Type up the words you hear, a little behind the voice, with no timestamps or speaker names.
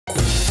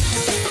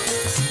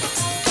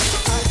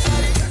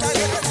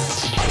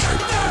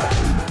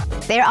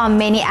there are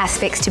many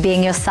aspects to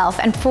being yourself,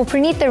 and for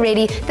Prenita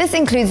Reddi, this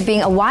includes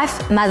being a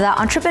wife, mother,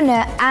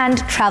 entrepreneur, and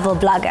travel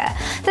blogger.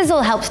 This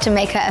all helps to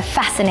make her a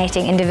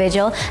fascinating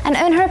individual and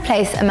earn her a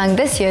place among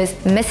this year's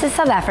Mrs.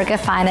 South Africa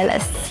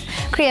finalists.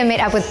 Kriya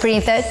met up with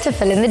Prenita to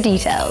fill in the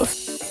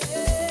details.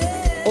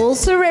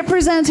 Also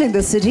representing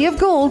the City of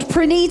Gold,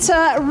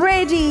 Prenita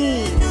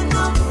Reddi.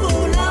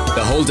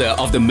 The holder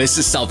of the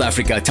Mrs. South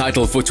Africa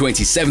title for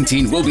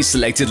 2017 will be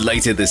selected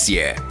later this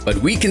year. But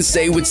we can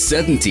say with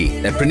certainty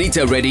that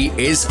Prenita Reddi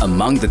is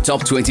among the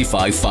top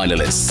 25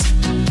 finalists.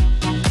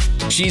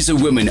 She's a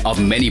woman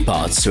of many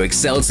parts who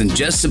excels in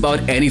just about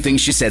anything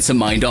she sets her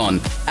mind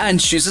on.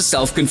 And she's a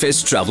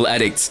self-confessed travel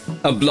addict.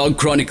 Her blog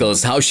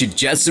chronicles how she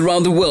jets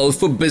around the world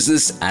for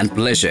business and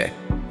pleasure.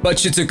 But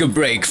she took a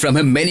break from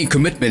her many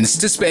commitments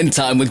to spend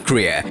time with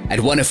Kriya at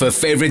one of her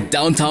favorite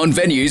downtown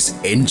venues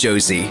in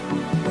Jozi.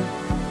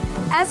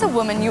 As a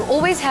woman, you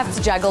always have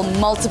to juggle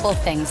multiple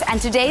things,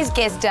 and today's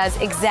guest does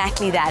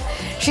exactly that.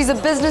 She's a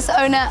business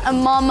owner, a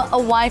mom,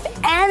 a wife,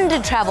 and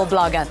a travel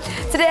blogger.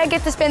 Today I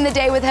get to spend the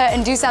day with her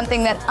and do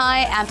something that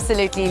I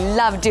absolutely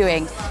love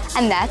doing,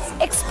 and that's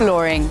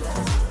exploring.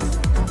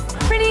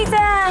 Prenita,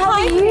 how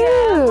are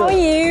you? How are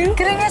you?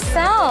 Good on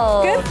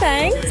yourself. Good,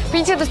 thanks.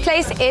 Prenita, this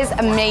place is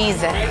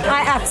amazing.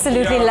 I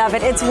absolutely love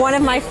it. It's one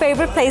of my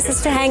favorite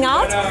places to hang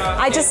out.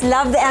 I just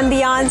love the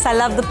ambience, I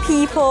love the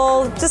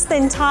people, just the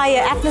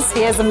entire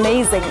atmosphere is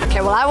amazing. Okay,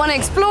 well, I want to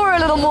explore a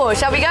little more.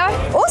 Shall we go?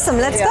 Awesome,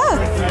 let's go.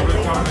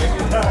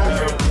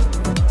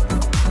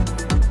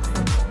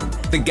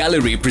 The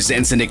gallery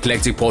presents an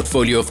eclectic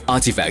portfolio of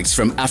artifacts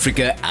from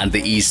Africa and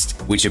the East,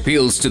 which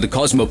appeals to the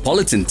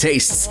cosmopolitan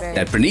tastes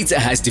that Prenita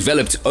has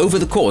developed over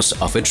the course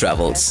of her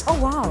travels. Oh,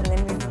 wow.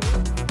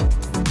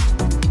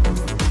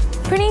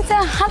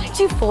 Prenita, how did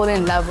you fall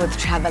in love with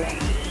traveling?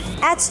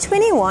 At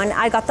 21,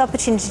 I got the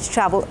opportunity to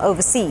travel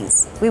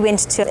overseas. We went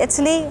to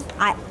Italy.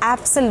 I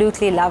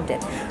absolutely loved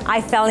it. I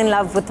fell in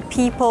love with the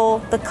people,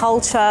 the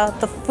culture,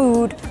 the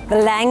food, the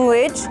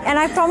language, and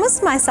I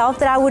promised myself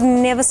that I would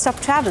never stop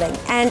traveling,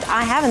 and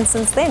I haven't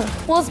since then.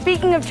 Well,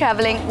 speaking of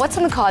traveling, what's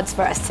on the cards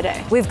for us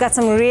today? We've got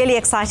some really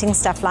exciting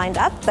stuff lined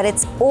up, but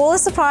it's all a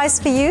surprise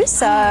for you,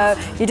 so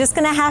you're just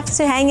gonna have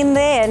to hang in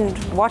there and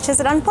watch as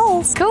it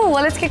unfolds. Cool,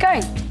 well, let's get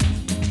going.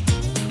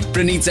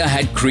 Prenita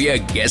had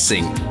Kriya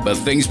guessing, but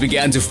things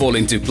began to fall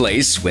into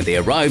place when they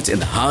arrived in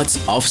the heart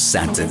of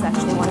Sandton. It's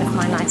actually one of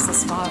my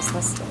nicest spas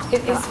listed.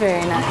 It is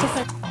very nice.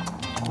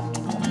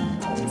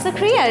 So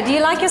Kriya, do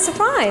you like your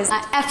surprise?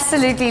 I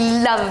absolutely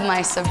love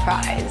my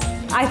surprise.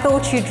 I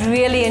thought you'd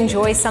really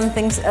enjoy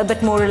something a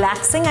bit more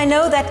relaxing. I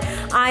know that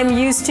I'm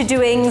used to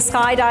doing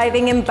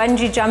skydiving and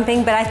bungee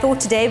jumping, but I thought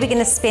today we're going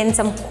to spend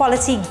some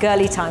quality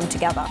girly time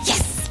together.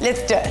 Yes,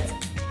 let's do it.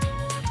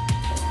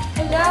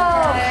 Hello.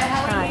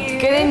 How are you?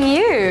 Good, and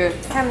you?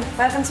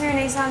 Welcome to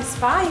Renaissance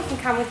Spa. You can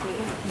come with me.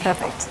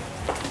 Perfect.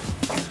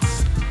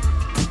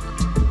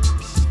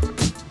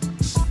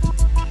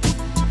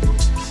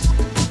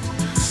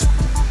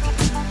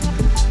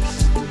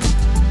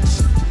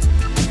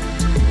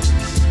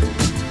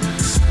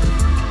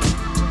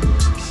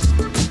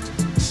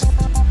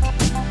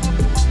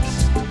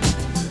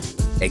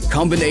 A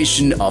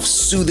combination of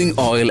soothing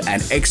oil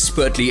and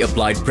expertly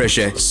applied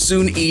pressure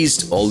soon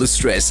eased all the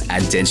stress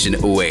and tension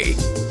away.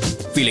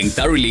 Feeling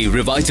thoroughly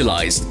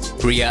revitalized,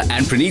 Kriya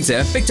and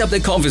Prenita picked up their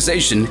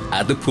conversation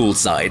at the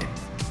poolside.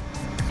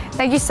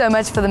 Thank you so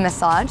much for the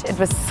massage. It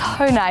was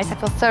so nice. I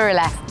feel so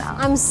relaxed now.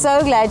 I'm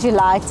so glad you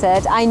liked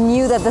it. I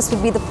knew that this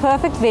would be the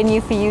perfect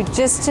venue for you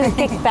just to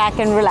kick back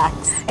and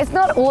relax. It's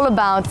not all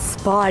about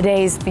spa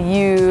days for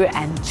you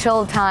and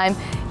chill time.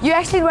 You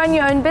actually run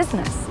your own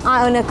business.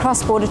 I own a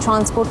cross-border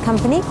transport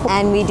company,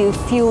 and we do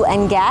fuel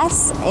and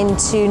gas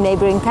into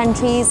neighboring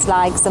countries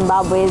like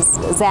Zimbabwe,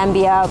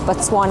 Zambia,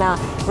 Botswana,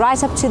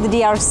 right up to the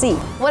DRC.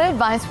 What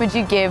advice would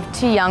you give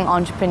to young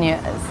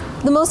entrepreneurs?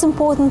 The most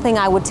important thing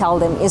I would tell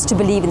them is to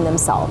believe in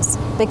themselves.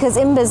 Because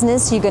in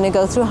business, you're going to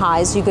go through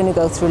highs, you're going to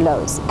go through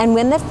lows. And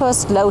when that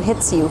first low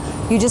hits you,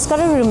 you just got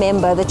to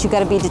remember that you got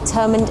to be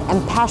determined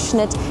and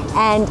passionate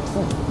and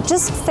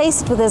just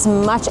face it with as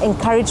much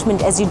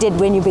encouragement as you did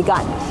when you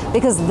began.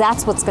 Because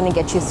that's what's going to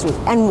get you through.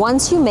 And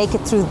once you make it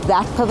through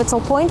that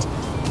pivotal point,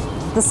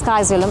 the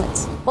sky's your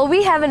limit. Well,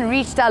 we haven't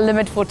reached our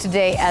limit for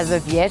today as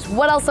of yet.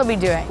 What else are we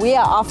doing? We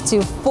are off to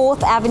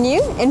 4th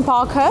Avenue in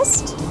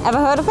Parkhurst. Ever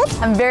heard of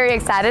it? I'm very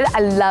excited.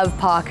 I love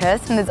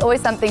Parkhurst, and there's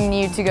always something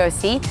new to go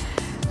see.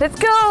 Let's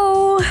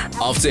go!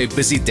 After a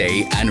busy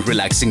day and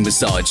relaxing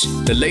massage,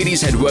 the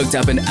ladies had worked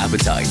up an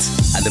appetite,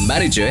 and the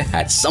manager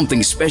had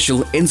something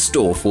special in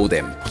store for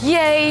them.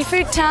 Yay,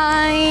 food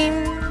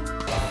time!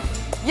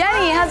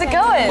 Yanni, how's it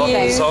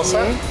going?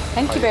 Salsa.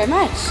 Thank you very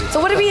much. So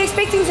what are we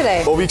expecting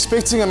today? Well, we're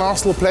expecting a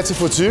nice little platter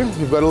for two.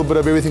 We've got a little bit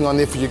of everything on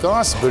there for you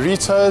guys.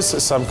 Burritos,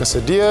 some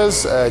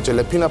quesadillas,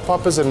 jalapeno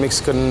poppers, and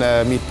Mexican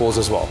meatballs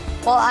as well.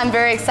 Well, I'm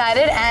very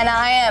excited and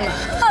I am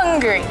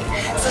hungry.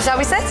 So shall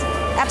we sit?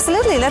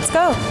 Absolutely, let's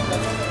go.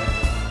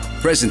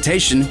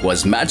 Presentation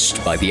was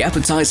matched by the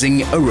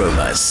appetizing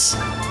aromas.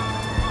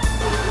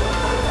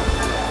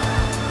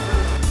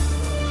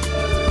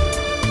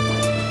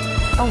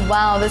 Oh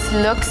wow, this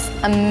looks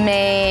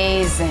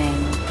amazing.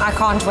 I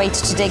can't wait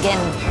to dig in.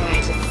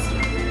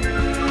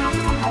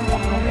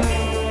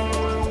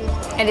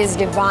 It is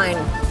divine.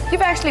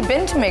 You've actually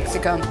been to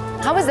Mexico.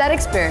 How was that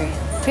experience?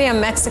 Kriya,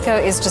 Mexico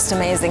is just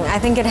amazing. I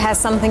think it has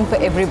something for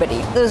everybody.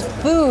 The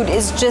food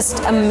is just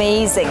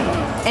amazing,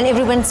 and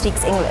everyone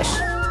speaks English.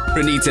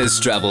 Prenita's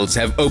travels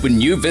have opened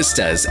new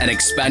vistas and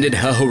expanded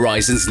her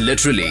horizons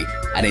literally.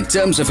 And in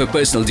terms of her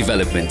personal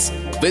development,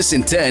 this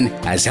in turn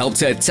has helped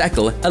her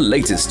tackle her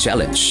latest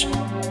challenge.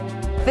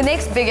 The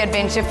next big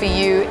adventure for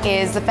you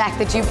is the fact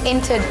that you've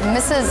entered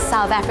Mrs.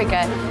 South Africa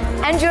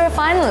and you're a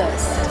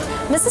finalist.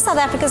 Mrs. South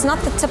Africa is not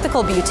the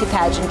typical beauty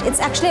pageant. It's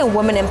actually a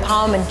woman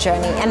empowerment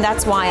journey, and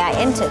that's why I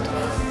entered.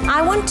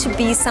 I want to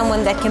be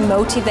someone that can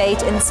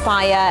motivate,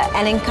 inspire,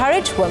 and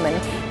encourage women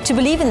to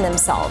believe in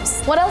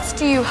themselves. What else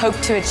do you hope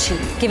to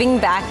achieve? Giving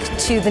back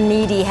to the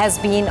needy has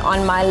been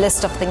on my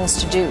list of things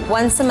to do.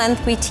 Once a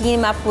month we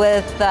team up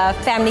with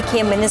Family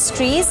Care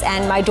Ministries,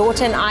 and my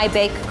daughter and I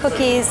bake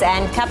cookies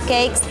and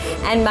cupcakes,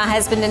 and my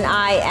husband and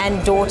I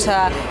and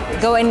daughter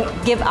go and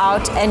give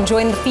out and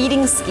join the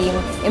feeding scheme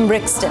in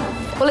Brixton.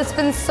 Well, it's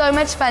been so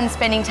much fun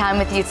spending time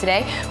with you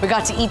today. We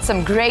got to eat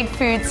some great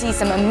food, see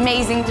some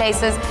amazing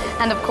places,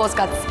 and of course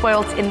got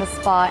spoilt in the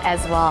spa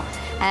as well.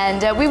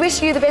 And we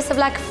wish you the best of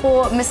luck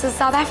for Mrs.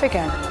 South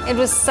Africa. It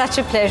was such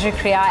a pleasure,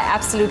 Kriya. I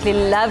absolutely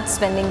loved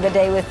spending the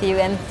day with you,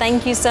 and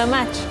thank you so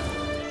much.